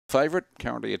favourite,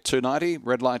 currently at 290,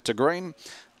 red light to green.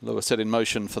 Lewis set in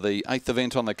motion for the 8th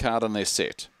event on the card and they're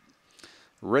set.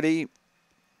 Ready.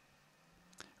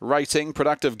 Racing,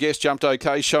 Productive Guess jumped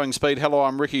okay, showing speed. Hello,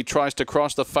 I'm Ricky, tries to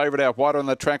cross. The favourite out wide on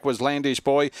the track was Landish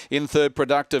Boy. In third,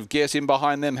 Productive Guess. In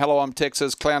behind them, Hello, I'm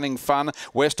Texas, Clowning Fun.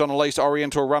 West on Elise,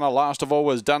 Oriental Runner. Last of all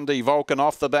was Dundee Vulcan.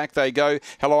 Off the back they go.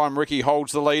 Hello, I'm Ricky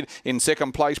holds the lead. In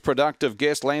second place, Productive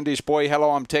Guess. Landish Boy, Hello,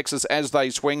 I'm Texas as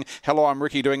they swing. Hello, I'm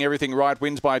Ricky doing everything right.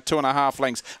 Wins by 2.5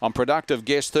 lengths on Productive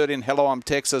Guess. Third in Hello, I'm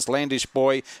Texas, Landish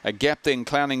Boy. A gap then,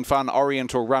 Clowning Fun,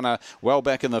 Oriental Runner. Well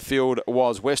back in the field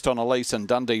was West on Elise and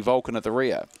Dundee Vulcan at the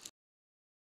rear.